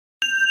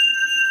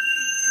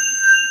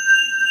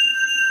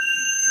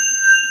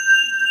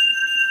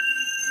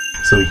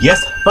So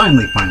yes,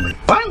 finally.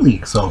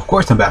 So of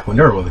course I'm back with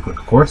another really quick,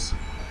 of course,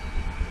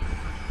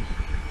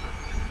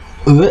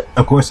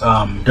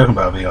 Dokkan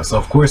Battle video. So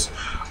of course,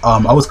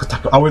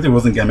 I really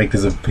wasn't gonna make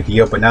this a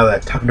video, but now that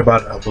I've talked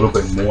about it a little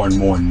bit more and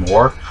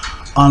more,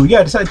 yeah,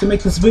 I decided to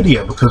make this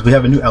video because we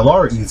have a new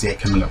LR EZA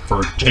coming up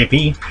for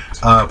JP,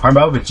 Prime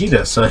Battle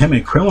Vegeta. So him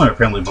and Krillin are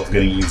apparently both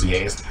getting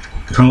EZAs.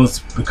 Krillin's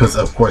because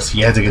of course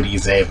he has to get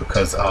EZA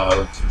because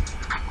of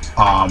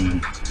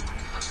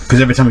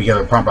because every time we get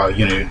a Prime Battle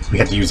unit, we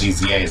have to use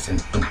EZAs, and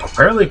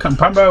apparently Prime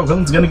Battle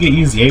Krillin's gonna get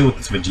EZA with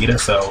this Vegeta.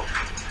 So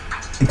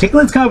and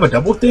Ticklin's kind of a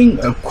double thing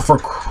for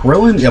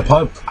Krillin. Yeah,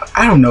 probably,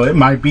 I don't know. It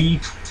might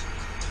be.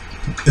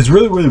 It's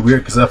really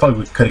weird because I thought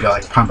we could have got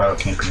like Prime Battle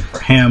campaign for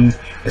him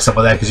and stuff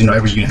like that, because you know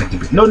every unit had to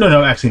be.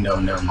 No. Actually, no.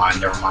 Never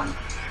mind.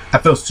 I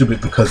felt stupid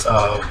because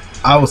of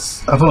I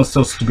felt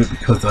so stupid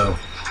because of.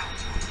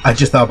 I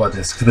just thought about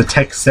this because the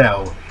tech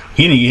cell.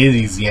 He didn't get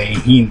his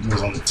EZA. He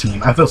was on the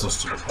team. I feel so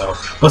stupid though.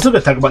 But still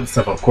gonna talk about this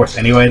stuff, of course.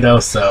 Anyway,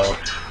 though. So,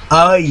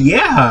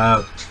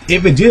 yeah.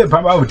 If Vegeta,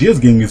 Prime Battle Vegeta's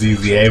getting his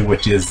EZA,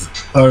 which is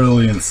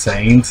utterly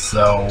insane.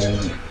 So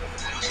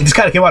it just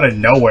kind of came out of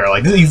nowhere.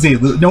 Like this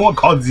EZA, no one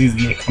called this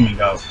EZA coming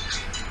up.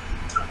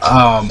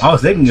 I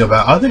was thinking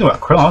about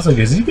Krillin. I was like,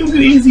 is he gonna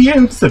get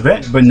EZA with this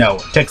event? But no,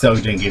 Texel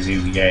didn't get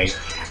his EZA.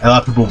 A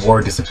lot of people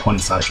were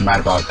disappointed / mad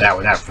about that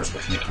when that first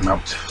came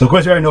out. So of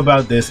course we already know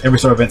about this. Every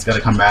sort of event's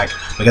gotta come back.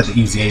 We got the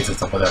EZAs and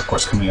stuff like that, of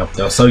course, coming up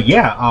though. So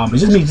yeah,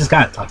 it's just me just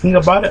kind of talking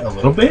about it a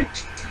little bit.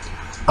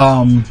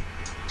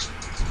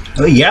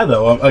 Yeah,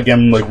 though,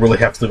 again, like really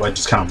have to. I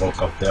just kind of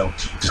woke up though,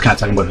 just kind of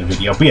talking about the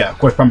video. But yeah, of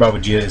course, Prime Battle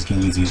Vegeta is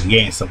getting his EZA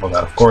and stuff like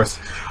that. Of course,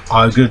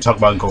 I was going to talk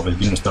about and go over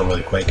the units though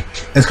really quick.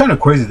 It's kind of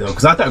crazy though,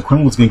 because I thought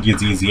Krillin was going to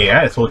get his EZA. I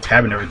had his whole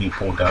tab and everything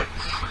pulled up.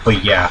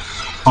 But yeah,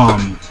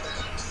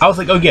 I was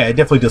like, oh yeah, it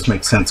definitely does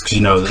make sense because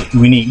you know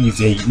we need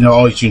EZA. You know,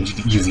 all you need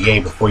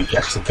EZA before you can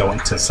actually go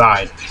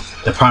inside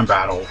the Prime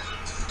Battle.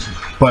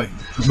 But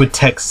with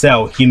Tech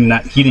Cell, he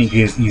didn't get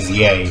his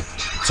EZA,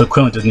 so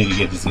Krillin doesn't need to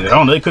get his EZA. I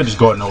don't know, they could just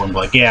go out nowhere and be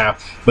like, yeah,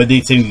 but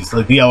they say these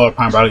like the LR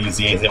Prime Battle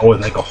EZAs, they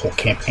always make a whole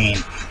campaign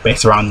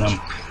based around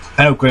them.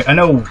 I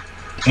know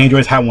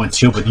androids have one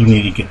too, but you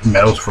need to get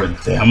medals for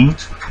them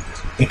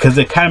because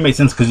it kind of makes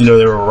sense because you know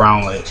they were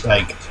around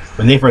like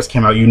when they first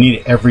came out. You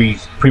needed every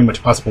pretty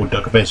much possible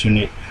Dokkanverse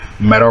unit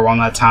medal around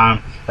that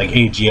time, like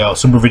AGL,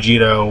 Super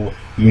Vegito.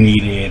 You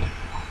needed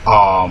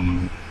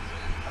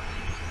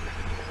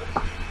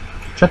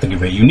I think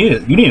of it. You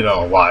needed a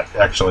lot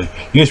actually.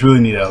 You guys really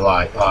needed a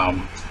lot.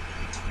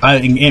 I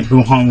think Ant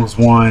Buhan was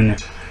one.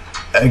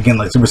 Again,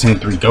 like Super Saiyan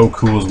 3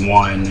 Goku was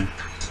one.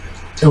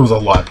 It was a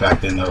lot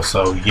back then though.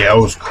 So yeah, it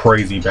was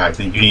crazy back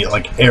then. You need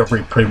like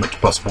every pretty much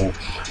possible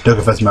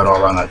Dokkanverse medal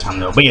around that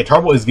time though. But yeah,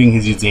 Turbo is getting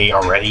his EZA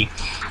already.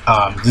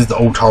 This is the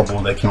old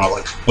Turbo that came out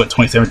like what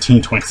 2017,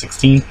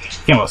 2016.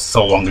 It came out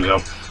so long ago.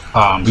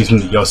 He's from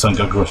the Yo Son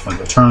Goku from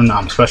the Return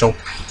special.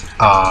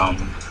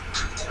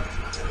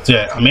 So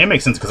yeah, I mean it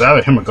makes sense because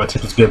either him or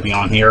Gotenks was gonna be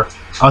on here.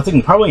 I was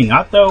thinking probably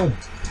not though,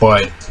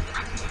 but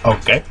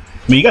okay.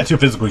 I mean you got two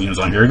physical units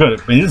on here. Good.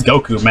 I mean this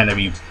Goku might not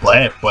be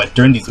bled, but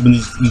during when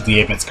these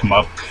EZA events come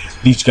up,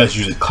 these guys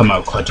usually come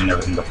out clutch and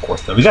everything. Of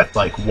course, so we got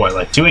like what,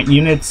 like 2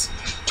 units,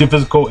 2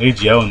 physical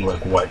AGL, and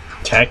like what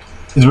tech.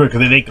 It's weird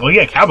because they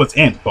yeah, Cabot's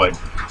int, but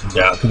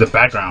yeah, to the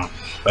background.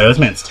 But this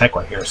man's tech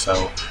right here,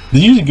 so they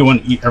usually get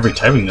one every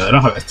typing though. They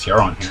don't have STR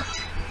on here.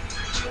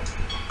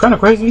 Kind of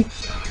crazy.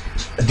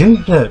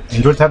 Didn't the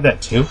androids have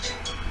that too?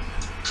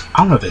 I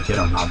don't know if they did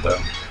or not though.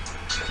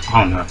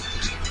 I don't know.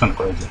 It's kind of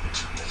crazy.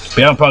 But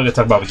yeah, I'm probably gonna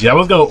talk about Vegeta. I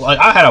was gonna like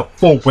I had a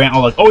full rant.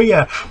 I'm like, oh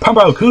yeah, Prime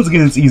Battle Goku's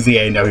getting his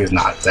EZA. No, he's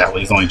not.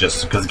 Exactly. It's only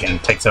just because again,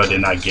 Texel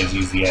did not get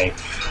his EZA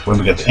when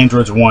we got the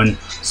androids one.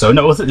 So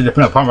no, it wasn't no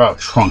Prime Battle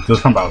Trunks. It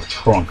was Prime Battle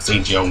Trunks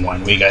AGL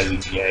one. We got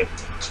his EZA.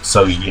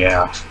 So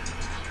yeah,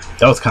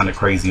 that was kind of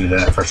crazy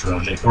that first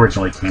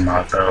originally came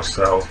out though.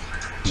 So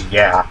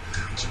yeah.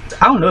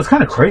 I don't know, it's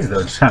kind of crazy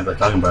though, just kind of like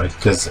talking about it,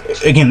 because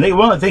again, they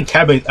want to think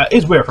Cabot,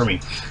 it's weird for me,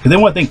 because they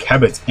want to think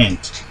Cabot's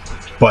int,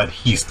 but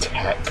he's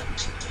tech.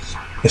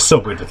 It's so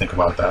weird to think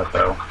about that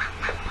though.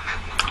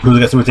 We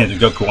got Super Saiyan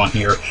Goku on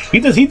here.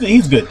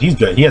 He's good,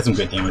 he has some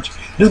good damage.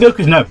 This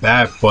Goku's not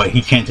bad, but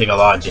he can't take a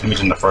lot of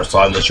damage in the first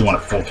slot unless you want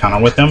a full counter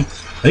with him.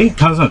 I think he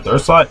counters in the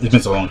third slot. It's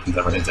been so long since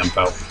I've read his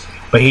info.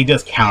 But he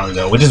does counter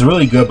though, which is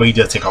really good, but he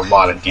does take a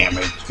lot of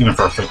damage. Even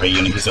for a free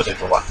unit, he still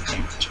takes a lot of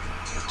damage.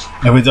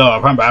 And with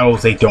Prime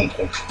Battles, they don't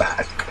hold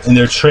back. And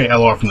they're straight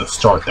LR from the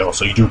start, though,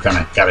 so you do kind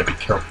of gotta be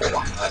careful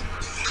on that.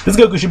 This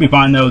Goku should be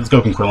fine, though. This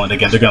Goku and Krillin,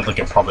 again, they're gonna look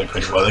at probably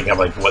pretty well. They have,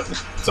 like, what,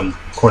 some,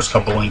 of course,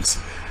 couple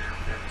links.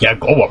 Yeah,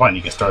 Global, I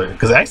finally get started.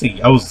 Because actually,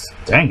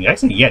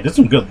 yeah, these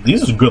are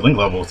good link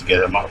levels to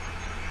get him up.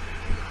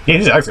 Yeah,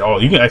 these are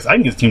actually, I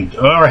can get this team,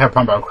 or have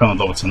Prime Battle Krillin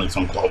level 10 links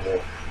on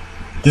Global.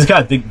 This is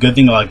kind of the good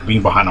thing of, like,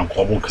 being behind on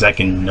Global, because I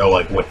can know,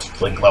 like,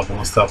 what link level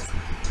and stuff.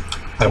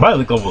 I probably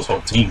link level this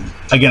whole team.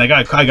 Again, I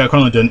got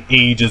Krillin done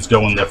ages ago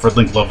when the first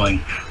link leveling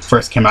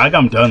first came out. I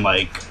got him done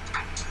like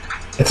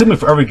it took me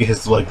forever to get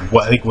his like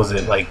what I think was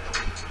it like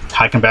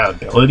high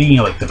compatibility,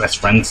 like the best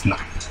friends. No,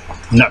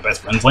 not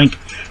best friends link.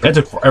 That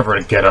took forever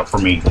to get up for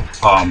me.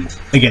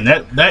 Again,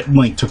 that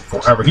link took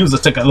forever. He was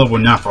stuck at level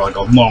 9 for like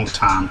a long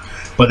time,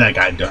 but then I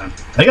got it done.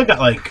 I think I got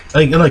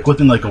like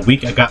within like a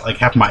week, I got like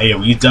half my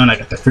AoE done. I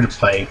got the free to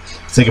play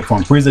second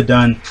form Frieza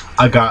done.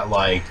 I got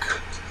like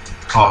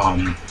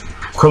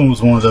Krillin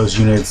was one of those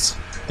units.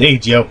 The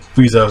AGL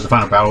Frieza, the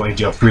final battle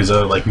AGL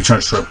Frieza, like Return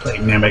to Short Play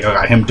Namek, I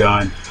got him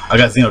done. I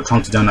got Xeno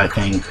Trunks done, I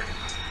think.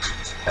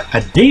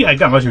 I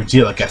got much of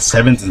Vegeta like at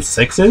 7s and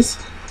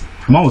 6s.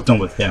 I'm almost done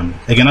with him.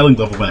 Again, I linked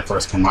level when it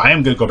first came out. I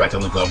am gonna go back to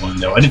link leveling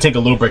though. I did take a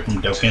little break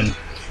from Dokkan,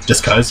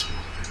 just cause.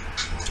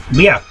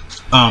 But yeah,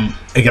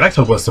 again, I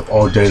talk about stuff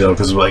all day though,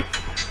 because like,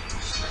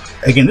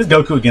 again, this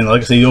Goku again,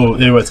 like I said,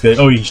 everyone's good.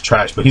 Oh, he's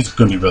trash, but he's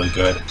gonna be really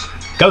good.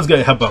 That was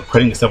gonna help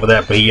upgrading and stuff with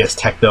that, but he has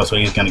tech though, so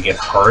he's gonna get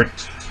hurt.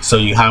 So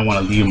you kind of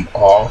want to leave him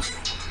off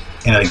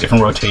in a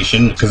different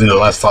rotation, because in the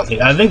last slot,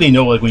 I think they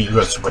know like when you go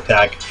to super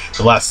attack,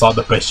 the last slot,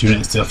 the best unit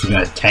instead of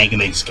gonna tank, and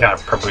they just kind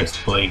of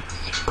purposefully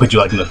put you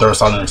like in the third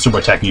slot and then super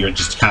attack, and you're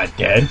just kind of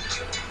dead.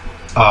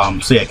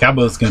 So yeah,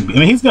 Cabba is gonna be. I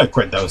mean, he's gonna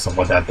crit though, stuff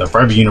like that though. For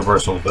every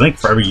universal, I think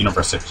for every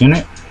universe 6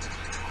 unit,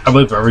 I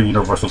believe for every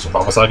universal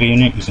Survival Saga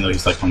unit, even though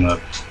he's like from the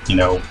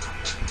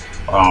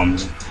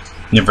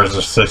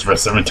universal 6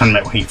 vs 7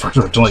 tournament when he first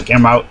originally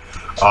came out.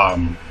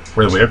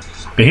 Really weird.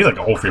 But he's like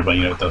a whole free play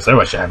unit though, so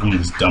everybody should have him.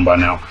 He's done by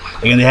now.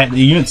 Again, the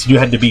units you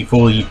had to be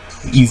fully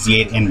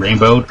EZA'd and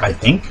rainbowed, I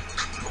think.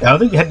 I don't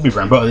think they had to be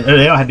rainbowed.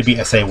 They don't have to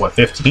be SA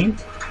 15.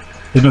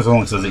 It's been so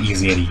long since the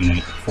EZA'd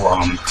unit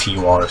for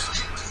TURs.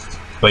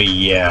 But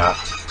yeah,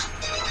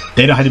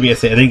 they don't have to be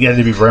SA. I think they had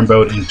to be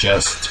rainbowed and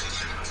just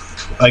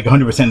like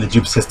 100% in the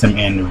dupe system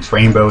and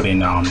rainbowed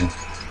and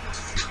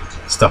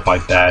stuff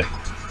like that.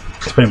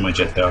 That's pretty much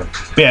it though.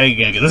 But yeah,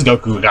 again, this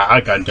Goku I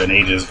got done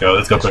ages ago.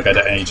 This Goku I got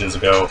done ages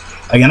ago.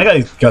 Again, I got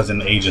these guys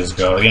in ages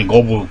ago. Again,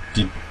 Global,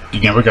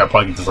 again, we're gonna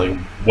probably get this like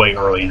way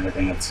early and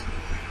everything.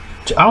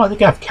 I don't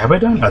think I have Cabba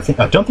done. I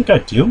don't think I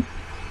do.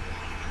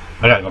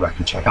 I gotta go back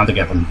and check. I don't think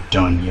I have them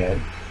done yet.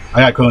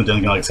 I got Krillin done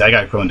again, like I said, I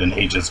got Krillin done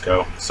ages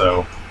ago.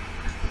 So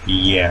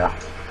yeah.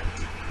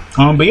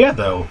 But yeah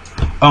though.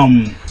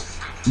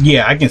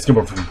 Yeah, I can skip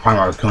over from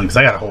Primarch Krillin because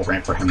I got a whole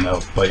rant for him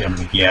though.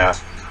 But yeah.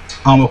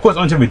 Of course,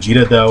 onto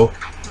Vegeta though.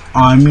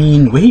 I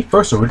mean, when he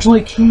first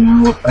originally came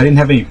out, I didn't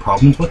have any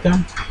problems with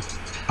him.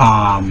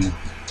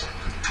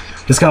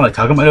 Just kind of like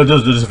talking about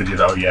just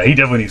Vegeta. Oh yeah, he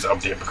definitely needs to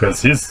update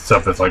because his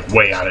stuff is like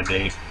way out of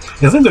date.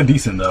 His things are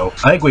decent though.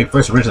 I think when he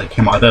first originally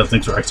came out, those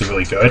things were actually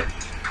really good.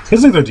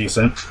 His things are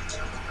decent.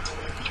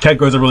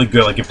 Categories are really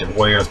good, like Gifted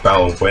Warriors,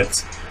 Battle of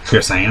Wits,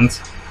 Pure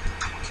Saiyans.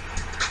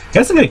 He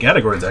has some good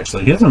categories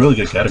actually. He has some really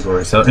good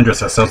categories. So Andros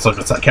has Cell Slug,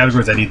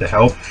 categories that need the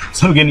help.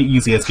 Some getting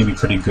easy as can be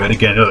pretty good.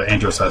 Again, another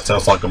Andros has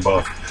Cell Slug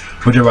above,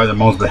 which everybody the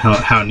most been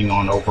hounding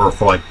on over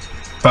for like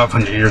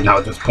 500 years now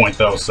at this point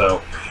though.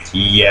 So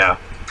yeah.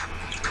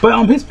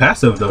 But his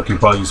passive though can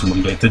probably use some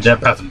updates.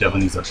 That passive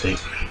definitely needs to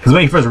update. Because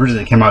when he first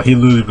originally came out, he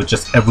literally was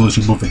just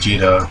Evolution Blue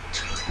Vegeta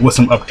with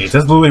some updates.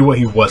 That's literally what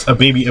he was, a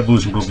baby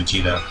Evolution Blue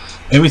Vegeta.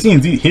 And we've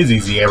seen his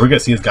EZA. We're gonna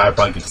see his guy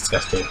probably get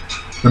disgusted.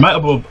 We might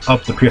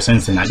up the Pure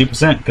Saiyans to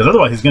 90%, because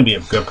otherwise he's gonna be a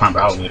good prime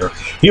battle leader.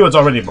 He was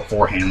already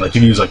beforehand. Like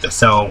if you use like the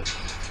Cell,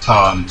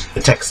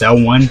 the Tech Cell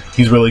one,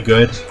 he's really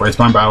good for his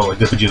prime battle. Like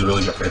this Vegeta is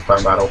really good for his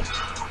prime battle.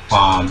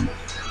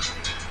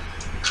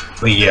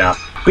 But yeah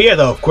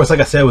though, of course, like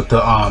I said with the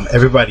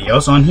everybody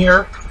else on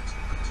here,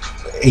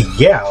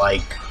 yeah,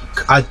 like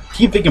I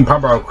keep thinking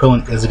prime battle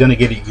Krillin is gonna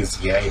get an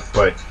EZA,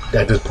 but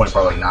at this point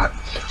probably not.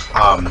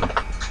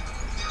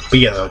 But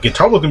yeah, though,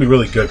 Guitar gonna be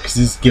really good because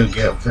he's gonna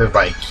give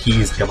everybody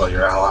keys to help out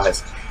your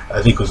allies. I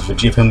think it was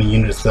Vegeta family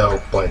units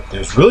though, but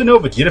there's really no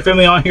Vegeta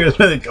family on here. There's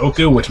been the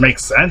Goku, which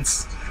makes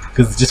sense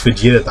because it's just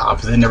Vegeta the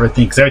opposite and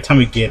everything. Because every time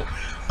we get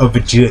a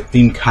Vegeta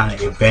themed kind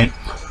of event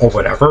or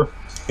whatever,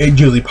 it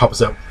usually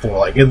pops up for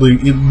like it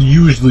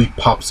usually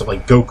pops up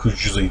like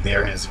Goku's usually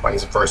there and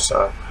vice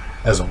versa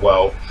as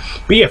well.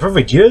 But yeah, for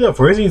Vegeta though,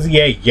 for his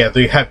EZA, yeah,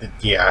 they have to.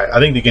 Yeah, I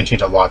think they can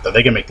change a lot though.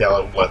 They can make that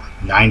like what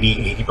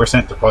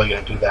 90-80%. They're probably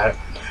gonna do that.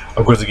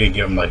 Of course, they're gonna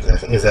give him like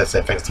his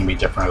SFX can be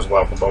different as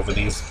well for both of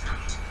these.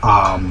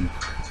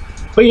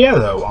 But yeah,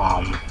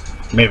 though,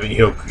 maybe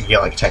he'll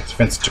get like attack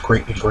defense to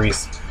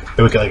increase.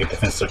 Maybe we get like a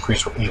defense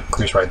increase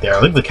right there.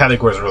 I think the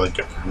category is really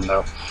good for him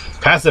though.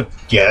 Passive,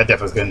 yeah, that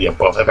definitely is gonna be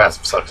above. That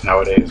passive sucks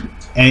nowadays,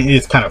 and it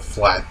is kind of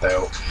flat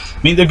though. I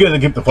mean, they're gonna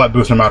give the flat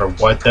boost no matter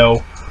what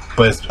though.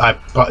 But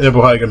they're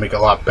probably gonna make it a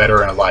lot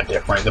better and a lot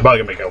different. They're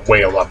probably gonna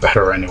make it a lot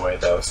better anyway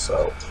though.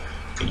 So.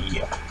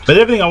 Yeah, but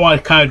everything I want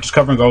to kind of just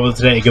cover and go over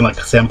today. Again, like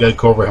I said, I'm gonna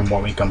go over him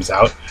more when he comes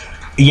out.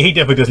 Yeah, he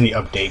definitely doesn't need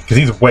update because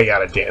he's way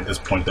out of date at this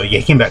point though. Yeah,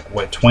 he came back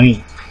what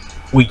 20?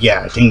 Well,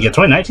 yeah, dang, yeah,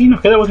 2019.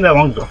 Okay, that wasn't that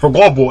long ago. For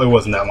Global, it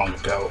wasn't that long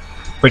ago.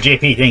 For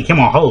JP, dang, he came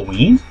on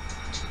Halloween,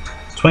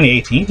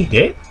 2018. He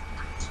did.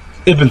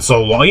 It's been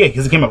so long. Yeah,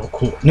 because it came out with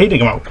cool. No, he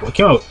didn't come out with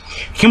cool.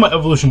 It came out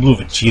Evolution Blue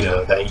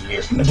Vegeta that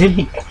year. Did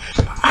he?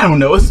 I don't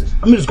know.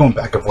 I'm just going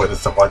back and forth and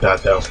stuff like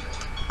that though.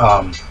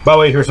 By the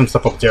way, here's some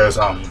stuff upstairs.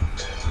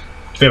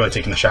 Family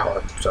taking a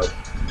shower, so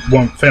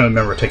one family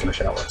member taking a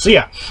shower. So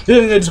yeah,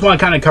 I just want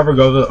to kind of cover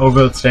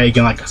over today.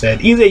 Again, like I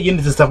said, EZA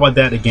units and stuff like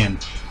that. Again,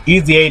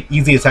 Easy 8,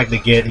 easy attack to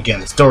get. Again,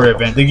 the story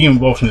event. They give him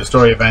both from the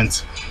story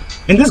events.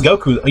 And this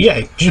Goku, yeah,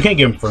 you can't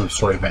get him from the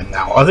story event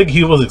now. I think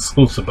he was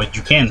exclusive, but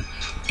you can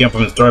get him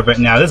from the story event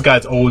now. This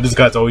guy's old. This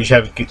guy's old. You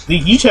should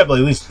have at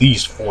least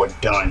these 4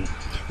 done.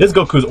 This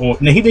Goku's old.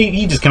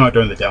 He just came out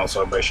during the Down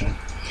celebration.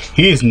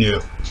 He is new.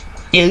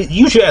 Yeah,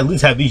 you should at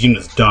least have these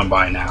units done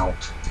by now.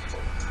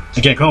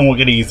 Again, Clone won't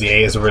get an Easy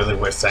 8, is really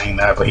weird saying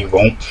that, but he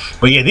won't.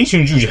 But yeah, these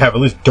units you should have at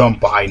least done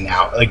by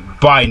now. Like,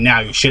 by now,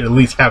 you should at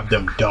least have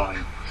them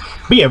done.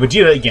 But yeah,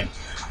 Vegeta, again.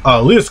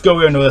 Let's go.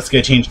 We know that's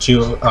going to change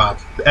to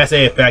SA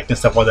effect and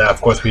stuff like that.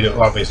 Of course, we do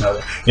obviously know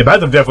that. Yeah,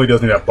 Battle definitely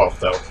does need that buff,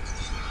 though.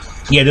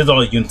 Yeah, there's all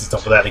the units and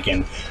stuff like that again.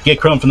 You get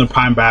Krillin from the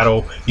Prime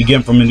Battle. You get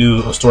him from a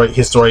new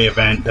his story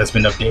event that's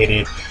been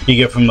updated. You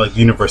get from like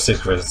Universe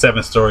 6 vs.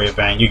 7 story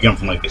event. You get him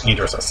from like the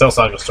Universe Cell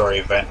Saga story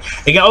event.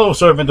 Again, all those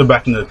story events are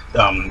back in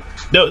the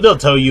they'll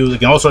tell you.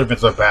 Again, all story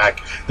events are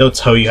back. They'll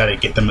tell you how to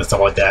get them and stuff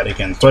like that.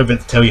 Again, story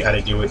events tell you how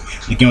to do it.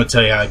 The game will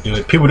tell you how to do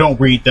it. People don't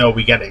read though.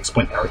 We got to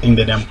explain everything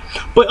to them.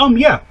 But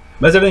yeah.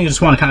 That's everything I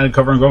just want to kind of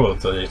cover and go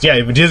with. So yeah,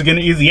 Vegeta's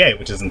getting an Easy 8,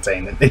 which is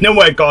insane. They know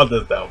why I called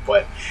this though,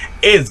 but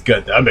it's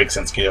good though. That makes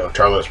sense, you know,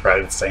 Charlo's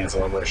Pride is saying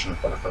celebration.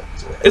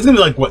 It's gonna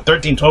be like what,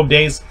 13, 12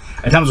 days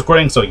at time's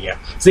recording, so yeah.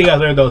 See you guys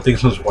later though.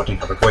 Thanks so much for watching.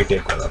 Have a great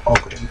day. All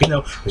good. You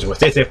know,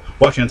 stay safe,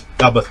 watch hands,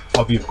 God bless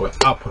all of you going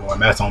out, put my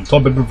mask on,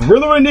 but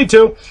really need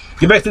to.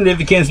 Get back to the if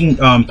you can,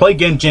 play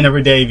Genshin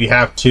every day if you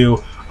have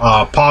to.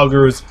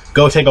 Poggers,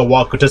 go take a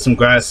walk, go to some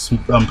grass, some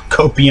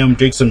copium,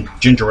 drink some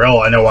ginger ale.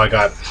 I know I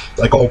got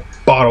like a whole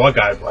bottle.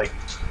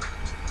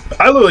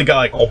 I literally got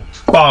like whole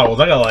bottles.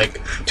 I got like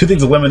 2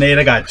 things of lemonade.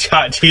 I got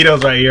hot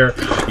Cheetos right here.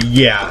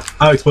 Yeah,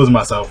 I'm exposing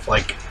myself.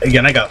 Like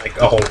again, I got like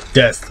a whole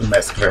desk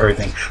mess for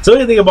everything. So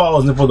anything about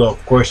all simple though,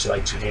 of course, you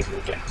like to hate it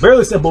again.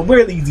 Really simple,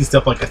 really easy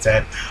stuff, like I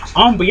said.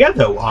 But yeah,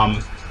 though,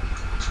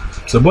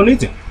 simple and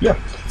easy. Yeah.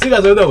 See you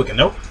guys later though. We can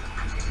know.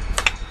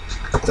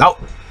 It's out.